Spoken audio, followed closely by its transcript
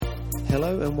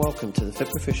Hello and welcome to the Fit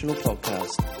Professional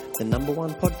Podcast, the number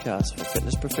one podcast for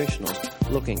fitness professionals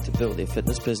looking to build their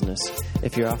fitness business.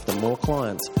 If you're after more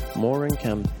clients, more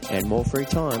income, and more free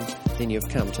time, then you've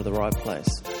come to the right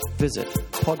place. Visit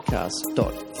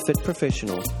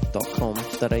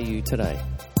podcast.fitprofessional.com.au today.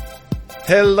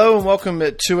 Hello and welcome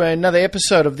to another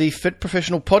episode of the Fit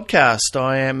Professional Podcast.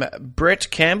 I am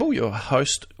Brett Campbell, your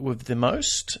host with the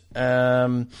most,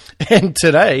 and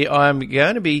today I'm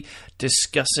going to be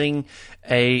discussing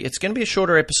it's going to be a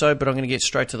shorter episode, but I'm going to get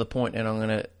straight to the point and I'm going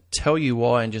to tell you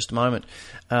why in just a moment.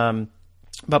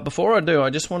 But before I do,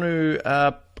 I just want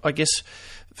to, I guess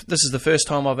this is the first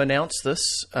time I've announced this.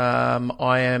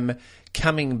 I am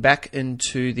coming back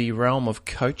into the realm of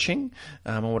coaching.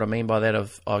 And what I mean by that,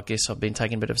 I guess I've been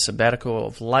taking a bit of sabbatical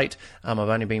of late. I've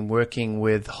only been working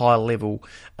with high-level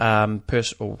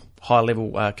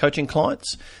coaching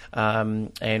clients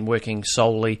and working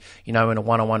solely, in a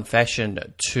one-on-one fashion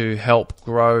to help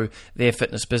grow their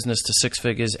fitness business to six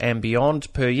figures and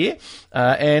beyond per year.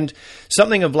 And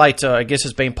something of late, I guess,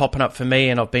 has been popping up for me,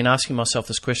 and I've been asking myself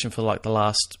this question for like the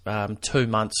last 2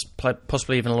 months,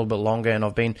 possibly even a little bit longer, and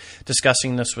I've been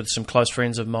discussing this with some close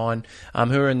friends of mine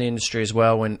who are in the industry as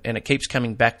well, and it keeps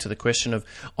coming back to the question of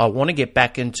I want to get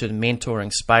back into the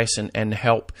mentoring space and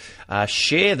help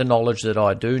share the knowledge that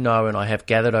I do know and I have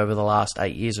gathered over the last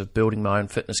 8 years of building my own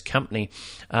fitness company,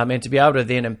 and to be able to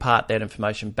then impart that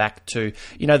information back to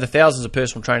the thousands of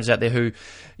personal trainers out there who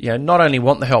not only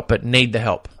want the help but need the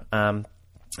help. And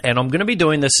I'm going to be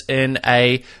doing this in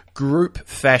a group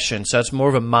fashion, so it's more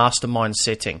of a mastermind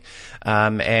setting,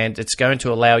 and it's going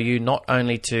to allow you not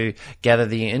only to gather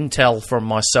the intel from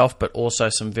myself, but also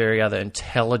some very other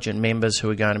intelligent members who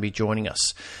are going to be joining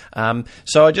us.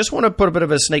 So I just want to put a bit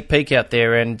of a sneak peek out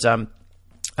there, and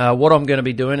what I'm going to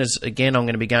be doing is, again, I'm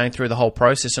going to be going through the whole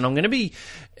process, and I'm going to be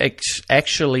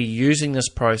actually using this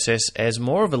process as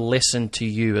more of a lesson to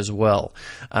you as well.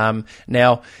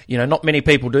 Now, not many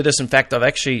people do this. In fact, I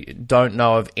actually don't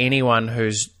know of anyone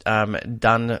who's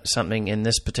done something in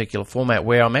this particular format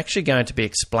where I'm actually going to be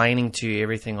explaining to you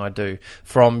everything I do,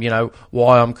 from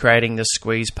why I'm creating this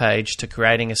squeeze page to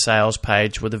creating a sales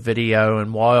page with a video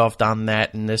and why I've done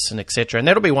that and this and etc. And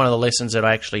that'll be one of the lessons that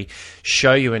I actually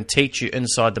show you and teach you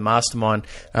inside the mastermind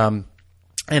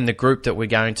and the group that we're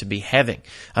going to be having,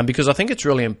 because I think it's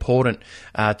really important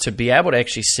to be able to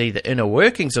actually see the inner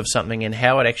workings of something and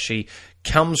how it actually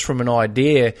comes from an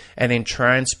idea and then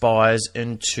transpires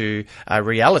into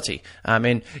reality.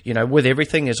 And with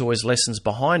everything, there's always lessons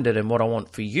behind it. And what I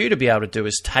want for you to be able to do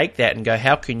is take that and go,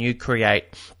 how can you create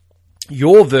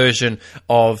your version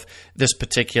of this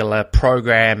particular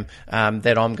program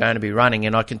that I'm going to be running?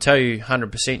 And I can tell you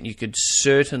 100% you could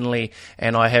certainly,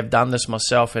 and I have done this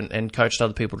myself and coached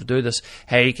other people to do this,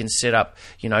 how you can set up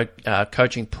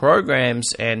coaching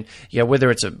programs, and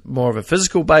whether it's more of a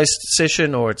physical based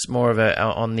session or it's more of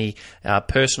on the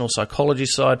personal psychology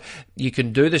side, you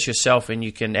can do this yourself and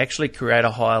you can actually create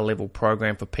a higher level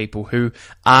program for people who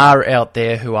are out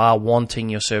there who are wanting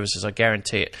your services. I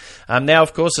guarantee it. Now,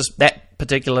 of course, that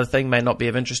particular thing may not be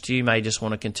of interest to you. You may just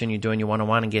want to continue doing your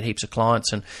one-on-one and get heaps of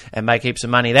clients and make heaps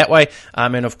of money that way.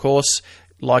 And of course,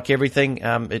 like everything,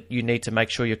 you need to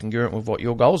make sure you're congruent with what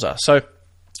your goals are. So,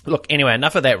 look, anyway,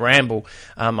 enough of that ramble.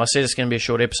 I said it's going to be a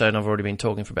short episode, and I've already been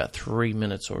talking for about 3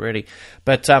 minutes already.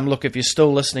 But look, if you're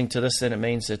still listening to this, then it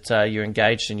means that you're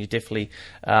engaged and you're definitely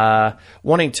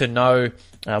wanting to know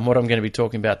what I'm going to be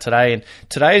talking about today. And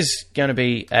today's going to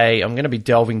be I'm going to be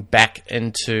delving back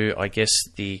into, I guess,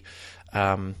 the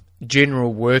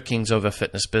general workings of a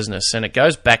fitness business, and it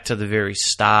goes back to the very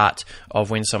start of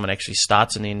when someone actually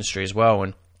starts in the industry as well.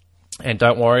 And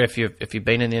don't worry, if you've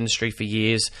been in the industry for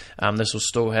years, this will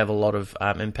still have a lot of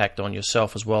impact on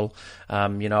yourself as well.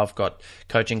 I've got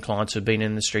coaching clients who've been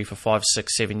in the industry for 5,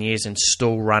 6, 7 years and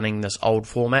still running this old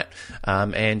format.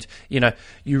 And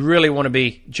you really want to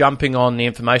be jumping on the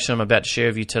information I'm about to share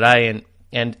with you today.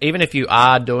 And even if you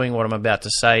are doing what I'm about to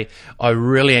say, I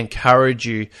really encourage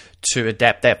you to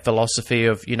adapt that philosophy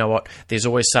of, there's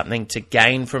always something to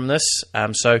gain from this.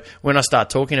 So when I start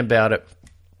talking about it,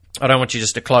 I don't want you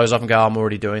just to close off and go, I'm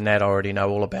already doing that, I already know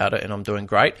all about it and I'm doing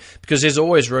great, because there's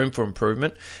always room for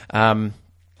improvement.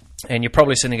 And you're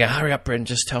probably sitting there going, hurry up, Brett, and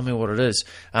just tell me what it is.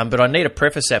 But I need to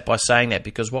preface that by saying that,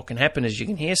 because what can happen is you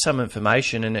can hear some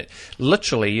information and it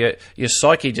literally, your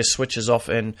psyche just switches off,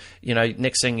 and,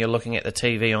 next thing you're looking at the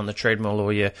TV on the treadmill,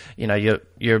 or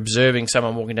you're observing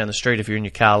someone walking down the street if you're in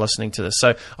your car listening to this.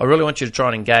 So I really want you to try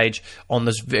and engage on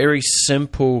this very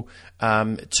simple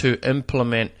to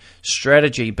implement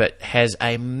strategy, but has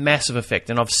a massive effect.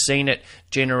 And I've seen it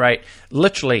generate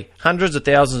literally hundreds of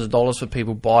thousands of dollars for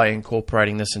people by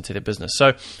incorporating this into to their business.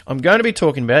 So I'm going to be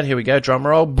talking about, here we go, drum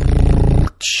roll.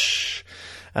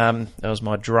 That was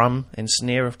my drum and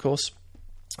snare, of course.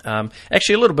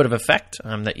 Actually, a little bit of a fact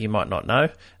that you might not know.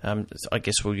 I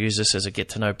guess we'll use this as a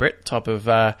get-to-know Brett type of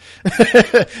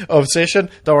of session.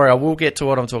 Don't worry, I will get to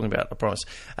what I'm talking about, I promise.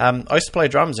 I used to play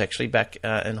drums, actually, back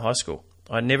in high school.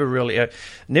 I never really...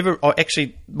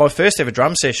 actually, my first ever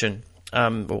drum session... or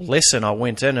lesson, I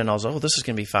went in and I was like, oh, this is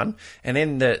going to be fun. And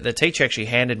then the teacher actually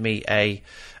handed me a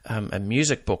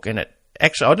music book, and it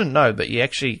actually, I didn't know, but you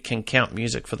actually can count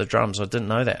music for the drums. I didn't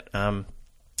know that.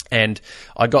 And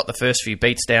I got the first few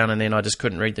beats down, and then I just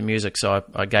couldn't read the music, so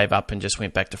I gave up and just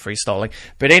went back to freestyling.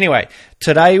 But anyway,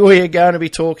 today we are going to be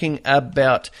talking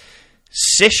about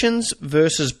sessions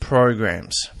versus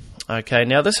programs. Okay,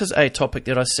 now this is a topic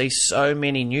that I see so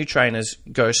many new trainers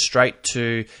go straight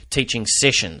to teaching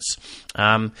sessions.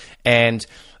 And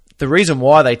the reason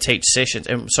why they teach sessions,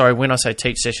 and sorry, when I say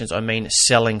teach sessions, I mean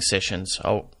selling sessions.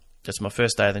 Oh, that's my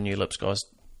first day of the new lips, guys.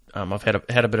 I've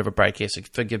had a bit of a break here, so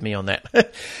forgive me on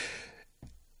that.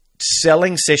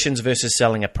 Selling sessions versus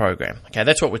selling a program. Okay,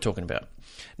 that's what we're talking about.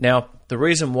 Now, the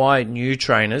reason why new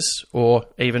trainers, or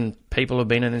even people who've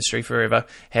been in the industry forever,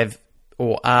 have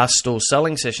or are still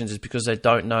selling sessions is because they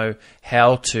don't know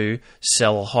how to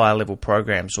sell higher level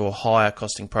programs or higher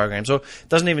costing programs. Or it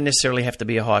doesn't even necessarily have to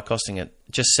be a higher costing, it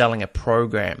just selling a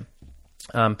program.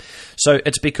 So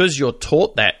it's because you're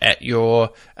taught that at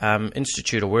your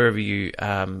institute or wherever you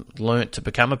learnt to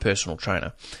become a personal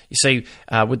trainer. You see,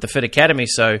 with the Fit Academy,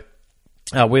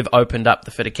 we've opened up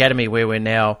the Fit Academy where we're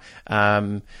now,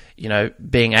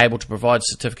 being able to provide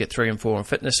Certificate 3 and 4 in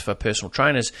fitness for personal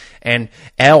trainers. And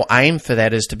our aim for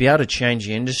that is to be able to change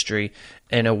the industry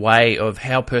in a way of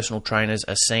how personal trainers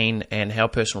are seen and how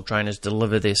personal trainers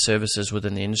deliver their services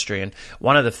within the industry. And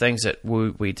one of the things that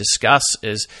we discuss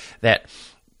is that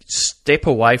step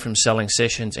away from selling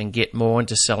sessions and get more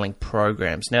into selling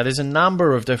programs. Now, there's a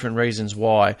number of different reasons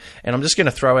why, and I'm just going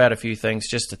to throw out a few things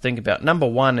just to think about. Number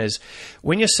one is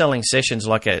when you're selling sessions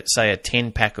like a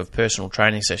 10-pack of personal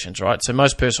training sessions, right? So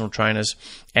most personal trainers,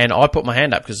 and I put my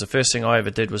hand up because the first thing I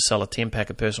ever did was sell a 10-pack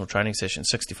of personal training sessions,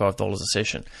 $65 a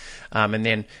session, and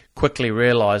then quickly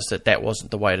realized that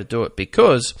wasn't the way to do it,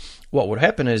 because what would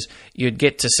happen is you'd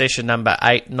get to session number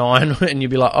 8, 9, and you'd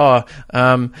be like,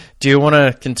 do you want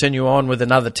to continue on with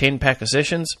another 10-pack of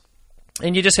sessions?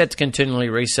 And you just had to continually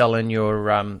resell in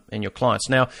your clients.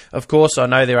 Now, of course, I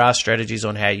know there are strategies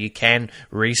on how you can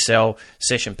resell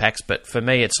session packs, but for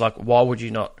me, it's like, why would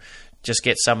you not just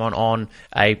get someone on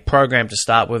a program to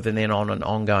start with and then on an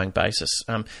ongoing basis?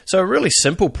 So a really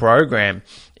simple program,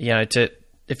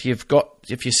 if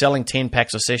you're selling 10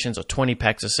 packs of sessions or 20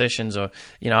 packs of sessions, or,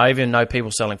 I even know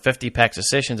people selling 50 packs of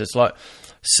sessions, it's like,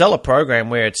 sell a program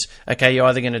where it's, okay, you're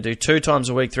either going to do 2 times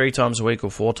a week, 3 times a week,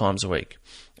 or 4 times a week.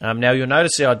 Now, you'll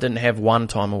notice that I didn't have 1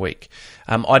 time a week.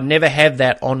 I'd never have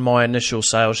that on my initial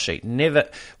sales sheet. Never.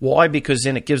 Why? Because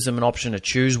then it gives them an option to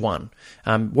choose one.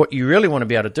 What you really want to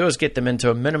be able to do is get them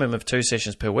into a minimum of 2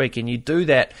 sessions per week, and you do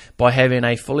that by having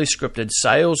a fully scripted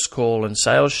sales call and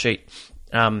sales sheet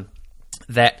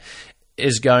that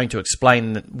is going to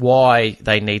explain why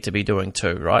they need to be doing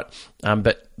 2, right?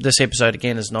 But this episode,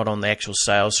 again, is not on the actual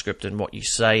sales script and what you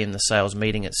say in the sales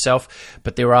meeting itself,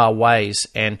 but there are ways,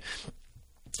 and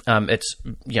it's,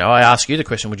 I ask you the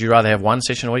question, would you rather have 1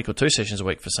 session a week or 2 sessions a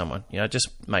week for someone? It just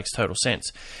makes total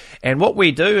sense. And what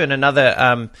we do, and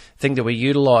another thing that we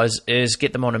utilize, is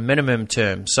get them on a minimum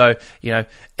term. So,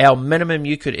 our minimum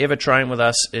you could ever train with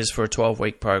us is for a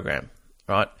 12-week program,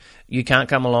 right? You can't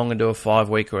come along and do a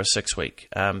 5-week or a 6-week.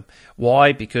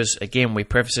 Why? Because, again, we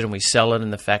preface it and we sell it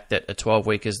in the fact that a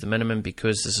 12-week is the minimum,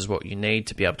 because this is what you need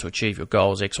to be able to achieve your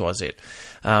goals, X, Y, Z.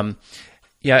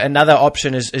 Another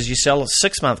option is you sell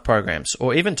 6-month programs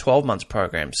or even 12-month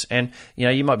programs. And,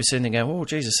 you might be sitting there going, oh,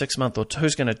 geez, a 6-month, or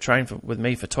who's going to train with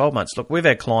me for 12 months? Look, we've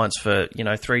had clients for,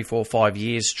 3, 4, 5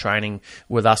 years training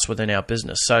with us within our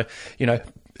business. So,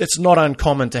 it's not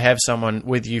uncommon to have someone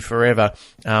with you forever.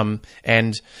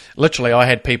 And literally, I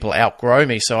had people outgrow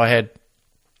me. So I had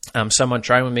someone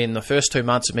train with me in the first 2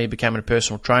 months of me becoming a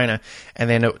personal trainer. And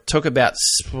then it took about,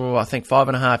 I think,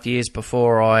 5.5 years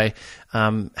before I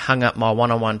hung up my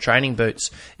one-on-one training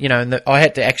boots. And I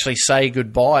had to actually say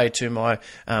goodbye to my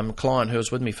client who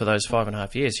was with me for those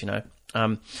 5.5 years,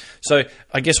 So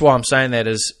I guess why I'm saying that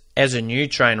is, as a new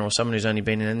trainer or someone who's only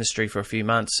been in the industry for a few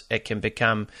months, it can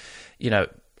become,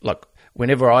 like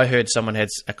whenever I heard someone had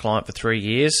a client for 3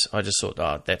 years, I just thought,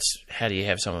 how do you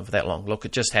have someone for that long? Look,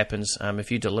 it just happens.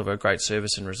 If you deliver a great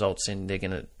service and results, then they're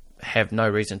going to have no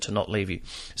reason to not leave you.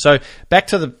 So back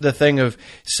to the thing of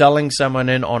selling someone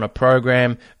in on a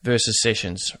program versus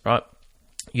sessions, right?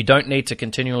 You don't need to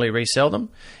continually resell them.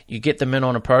 You get them in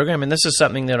on a program, and this is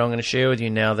something that I'm going to share with you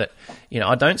now that,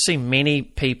 I don't see many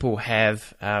people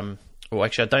have, I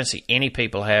don't see any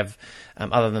people have,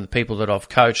 other than the people that I've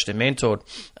coached and mentored,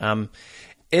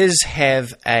 is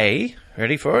have a,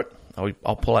 ready for it?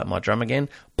 I'll pull out my drum again.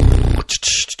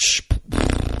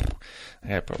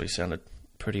 That probably sounded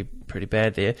pretty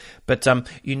bad there, but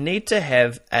you need to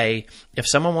have if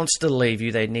someone wants to leave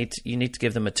you, you need to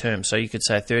give them a term. So you could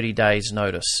say 30 days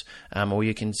notice, or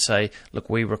you can say, look,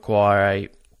 we require a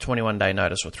 21-day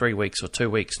notice, or 3 weeks or 2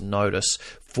 weeks notice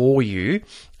for you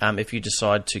if you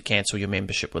decide to cancel your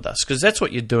membership with us, because that's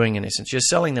what you're doing in essence. You're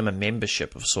selling them a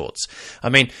membership of sorts. I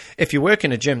mean, if you work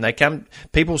in a gym,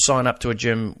 people sign up to a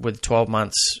gym with 12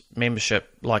 months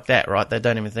membership like that, right? They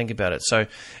don't even think about it. So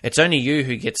it's only you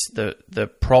who gets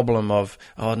the problem of,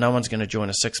 no one's going to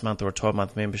join a 6-month or a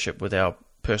 12-month membership with our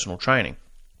personal training.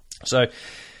 So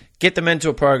get them into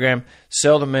a program,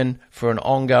 sell them in for an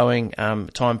ongoing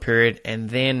time period, and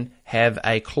then have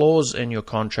a clause in your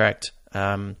contract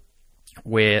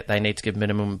where they need to give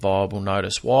minimum viable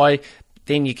notice. Why?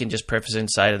 Then you can just preface and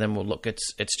say to them, well, look,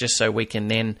 it's just so we can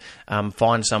then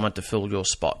find someone to fill your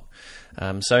spot.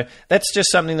 So that's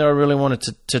just something that I really wanted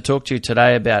to talk to you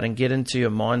today about, and get into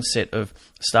your mindset of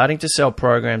starting to sell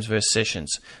programs versus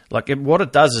sessions. What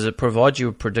it does is it provides you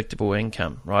a predictable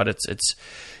income, right? It's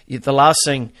the last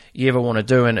thing you ever want to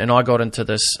do, and I got into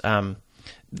this.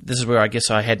 This is where I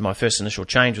guess I had my first initial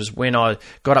change, was when I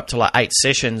got up to like 8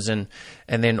 sessions, and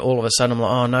then all of a sudden I'm like,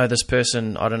 oh no, this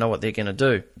person, I don't know what they're going to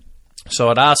do. So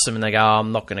I'd ask them, and they go,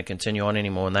 I'm not going to continue on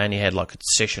anymore, and they only had like a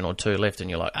session or 2 left, and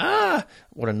you're like,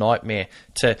 what a nightmare.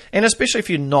 And especially if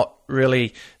you're not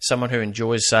really someone who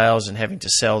enjoys sales and having to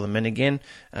sell them in again,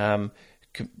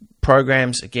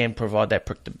 programs, again, provide that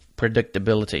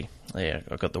predictability. Yeah,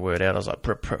 I got the word out. I was like,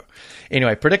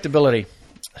 Anyway, predictability.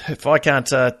 If I can't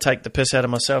take the piss out of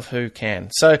myself, who can?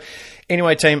 So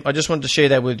anyway, team, I just wanted to share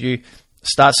that with you.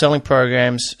 Start selling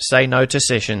programs, say no to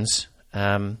sessions,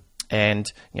 and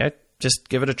just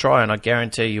give it a try, and I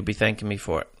guarantee you'll be thanking me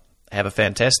for it. Have a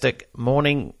fantastic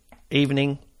morning,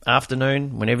 evening,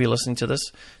 afternoon, whenever you're listening to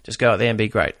this. Just go out there and be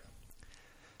great.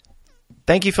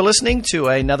 Thank you for listening to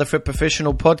another Fit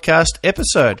Professional podcast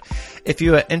episode. If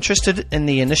you are interested in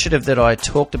the initiative that I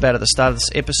talked about at the start of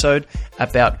this episode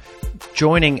about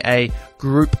joining a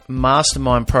group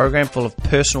mastermind program full of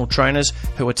personal trainers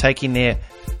who are taking their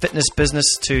fitness business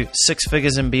to 6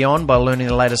 figures and beyond by learning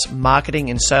the latest marketing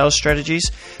and sales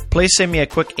strategies, please send me a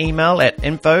quick email at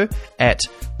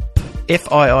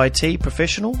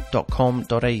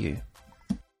info@fiitprofessional.com.au.